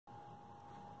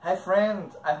Hi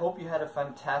friend, I hope you had a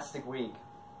fantastic week.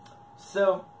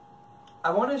 So,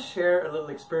 I want to share a little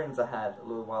experience I had a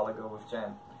little while ago with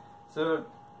Jen. So,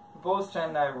 both Jen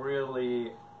and I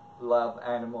really love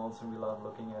animals and we love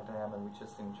looking at them and we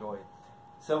just enjoy it.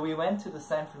 So we went to the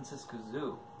San Francisco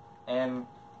Zoo and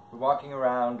we're walking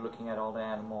around looking at all the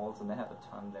animals and they have a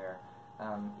ton there.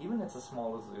 Even it's a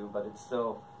smaller zoo, but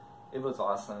it was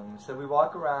awesome. So we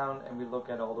walk around and we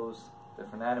look at all those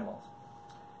different animals.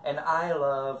 And I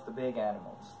love the big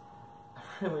animals.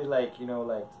 I really like,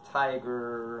 like the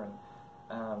tiger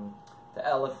and the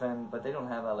elephant, but they don't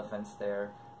have elephants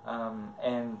there,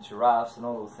 and giraffes and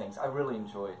all those things. I really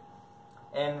enjoy it.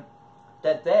 And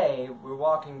that day, we're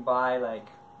walking by like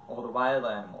all the wild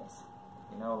animals,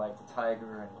 like the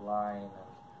tiger and the lion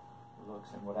and the lynx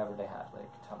and whatever they had, like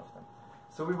a ton of them.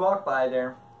 So we walk by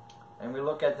there, and we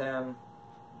look at them,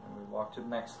 and we walk to the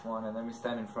next one, and then we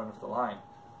stand in front of the lion.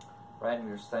 Right, and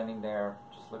we were standing there,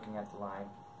 just looking at the lion.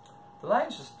 The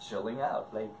lion's just chilling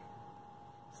out, like,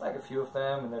 it's like a few of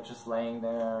them, and they're just laying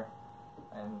there,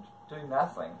 and doing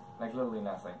nothing, like literally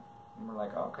nothing. And we're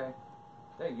like, oh, okay,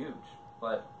 they're huge,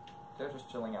 but they're just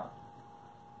chilling out.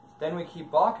 Then we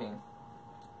keep walking,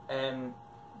 and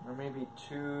we're maybe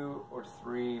 2 or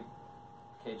 3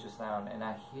 cages down, and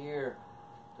I hear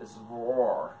this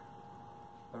roar,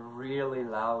 a really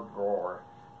loud roar,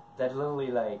 that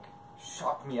literally, like,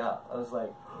 shocked me up. I was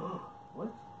like,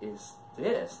 what is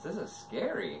this? This is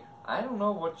scary. I don't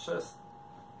know what just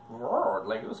roared.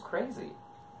 Like, it was crazy.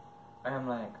 And I'm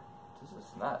like, this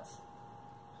is nuts.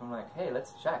 So I'm like, hey,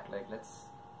 let's check. Like, let's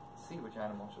see which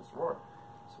animal just roared.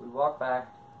 So we walk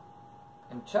back,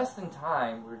 and just in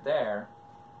time, we're there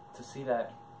to see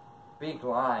that big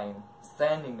lion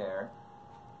standing there,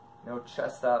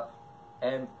 chest up,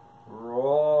 and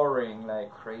roaring like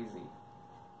crazy.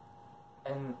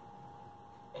 And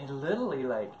it literally,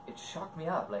 like, it shocked me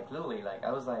up, like, literally, like,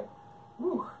 I was like,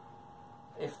 whew,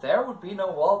 if there would be no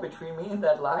wall between me and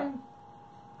that lion,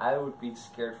 I would be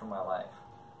scared for my life,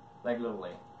 like,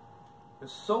 literally. It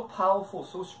was so powerful,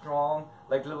 so strong,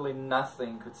 like, literally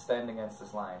nothing could stand against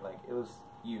this lion, like, it was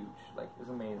huge, like, it was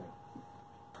amazing.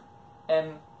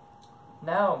 And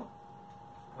now,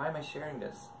 why am I sharing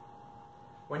this?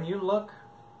 When you look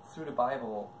through the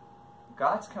Bible,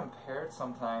 God's compared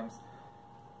sometimes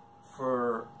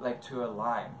to a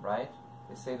lion, right?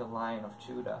 They say the Lion of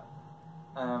Judah.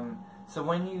 So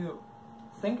when you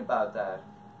think about that,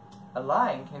 a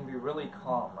lion can be really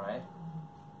calm, right?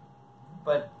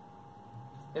 But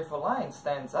if a lion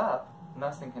stands up,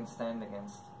 nothing can stand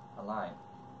against a lion.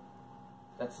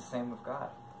 That's the same with God.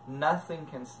 Nothing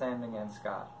can stand against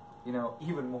God,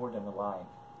 even more than a lion.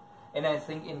 And I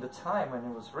think in the time when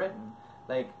it was written,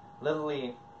 like,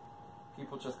 literally,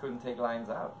 people just couldn't take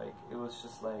lions out. Like, it was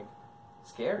just, like,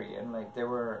 scary, and like they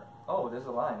were, oh, there's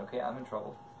a lion, okay, I'm in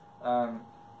trouble.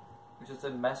 We just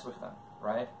didn't mess with them,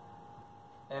 right?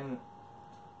 And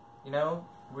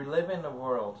we live in a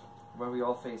world where we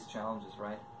all face challenges,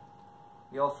 right?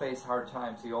 We all face hard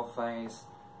times. We all face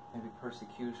maybe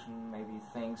persecution, maybe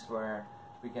things where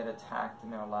we get attacked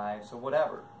in our lives or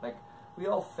whatever. Like, we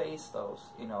all face those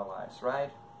in our lives,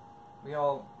 right? We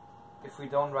all, if we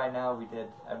don't right now, we did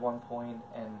at one point,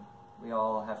 and we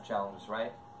all have challenges,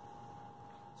 right?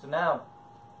 So now,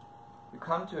 you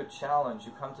come to a challenge,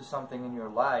 you come to something in your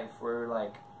life where you're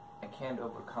like, I can't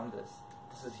overcome this.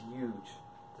 This is huge.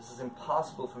 This is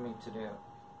impossible for me to do.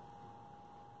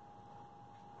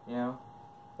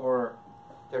 Or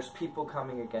there's people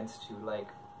coming against you, like,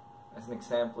 as an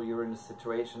example, you're in a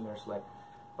situation, there's like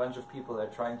a bunch of people that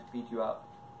are trying to beat you up,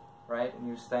 right? And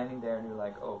you're standing there and you're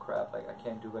like, oh crap, like, I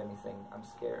can't do anything, I'm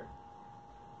scared.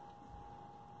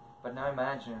 But now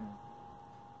imagine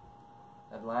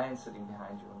that lion sitting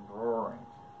behind you and roaring.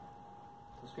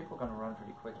 Those people are going to run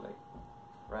pretty quickly,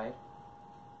 right?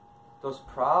 Those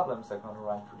problems are going to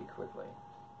run pretty quickly.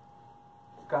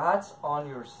 God's on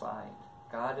your side.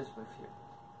 God is with you.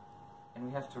 And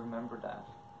we have to remember that.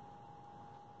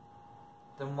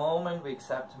 The moment we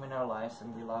accept Him in our lives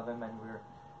and we love Him and we're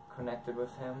connected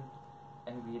with Him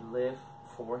and we live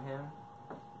for Him,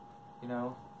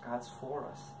 God's for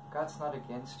us. God's not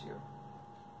against you.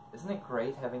 Isn't it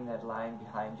great having that lion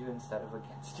behind you instead of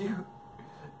against you?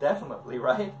 Definitely,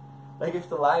 right? Like, if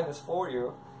the lion is for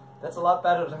you, that's a lot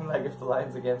better than like if the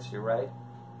lion's against you, right?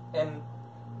 And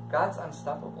God's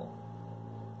unstoppable.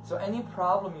 So any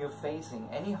problem you're facing,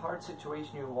 any hard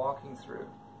situation you're walking through,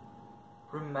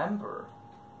 remember,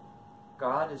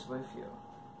 God is with you.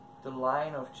 The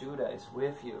Lion of Judah is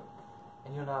with you,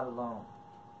 and you're not alone.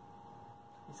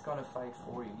 He's going to fight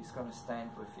for you. He's going to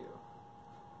stand with you.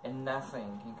 And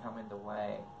nothing can come in the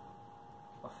way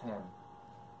of Him.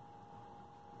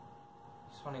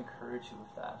 just want to encourage you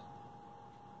with that.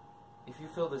 If you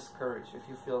feel discouraged, if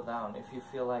you feel down, if you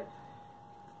feel like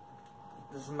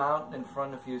this mountain in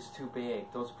front of you is too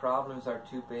big, those problems are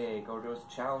too big, or those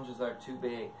challenges are too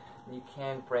big, and you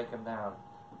can't break them down,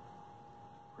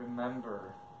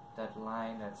 remember that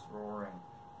lion that's roaring,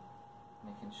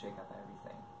 and it can shake up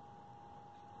everything.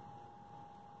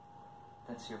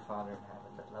 That's your Father in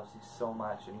heaven that loves you so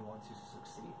much, and He wants you to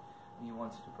succeed, and He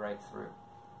wants you to break through.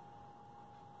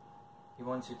 He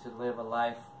wants you to live a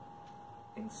life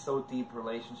in so deep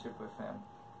relationship with Him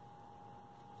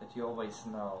that you always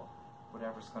know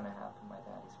whatever's going to happen, my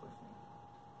Daddy's with me.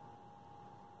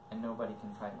 And nobody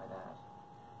can fight my dad.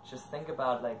 Just think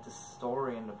about like the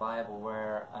story in the Bible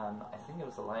where I think it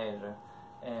was Elijah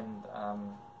and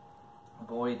a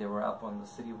boy, they were up on the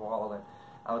city wall, and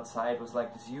outside was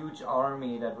like this huge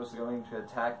army that was going to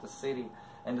attack the city,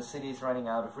 and the city is running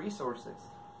out of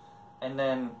resources. And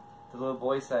then the little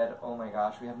boy said, "Oh my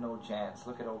gosh, we have no chance.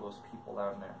 Look at all those people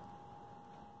down there."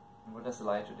 And what does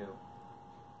Elijah do?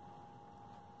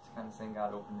 It's kind of saying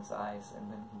God opened his eyes,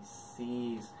 and then he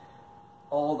sees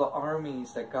all the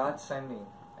armies that God's sending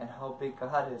and how big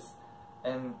God is.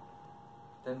 And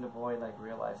then the boy like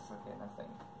realizes, okay,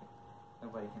 nothing.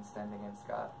 Nobody can stand against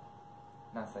God.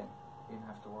 Nothing. You don't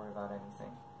have to worry about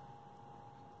anything.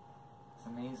 It's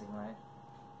amazing, right?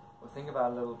 Well, think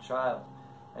about a little child.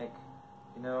 Like,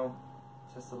 you know,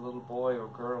 just a little boy or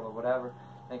girl or whatever.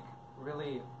 Like,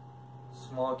 really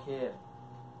small kid.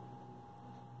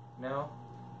 You know?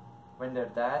 When their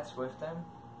dad's with them,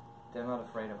 they're not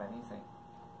afraid of anything.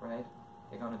 Right?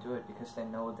 They're going to do it because they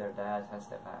know their dad has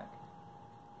their back.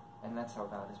 And that's how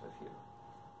God is with you.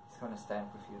 He's going to stand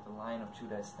with you. The Lion of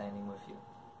Judah is standing with you.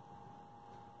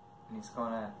 And He's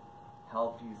going to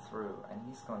help you through. And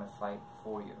He's going to fight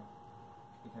for you.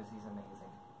 Because He's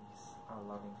amazing. He's our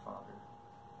loving Father.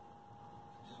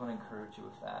 I just want to encourage you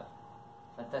with that.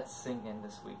 Let that sink in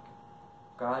this week.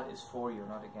 God is for you,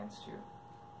 not against you.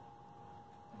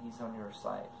 And He's on your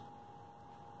side.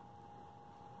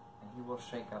 And He will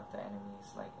shake up the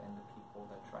enemies, like, and the people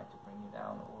that try to bring you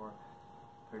down, or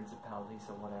principalities,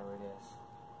 or whatever it is.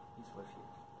 He's with you.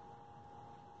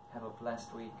 Have a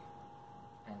blessed week,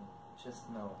 and just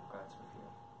know God's with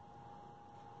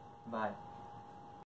you. Bye.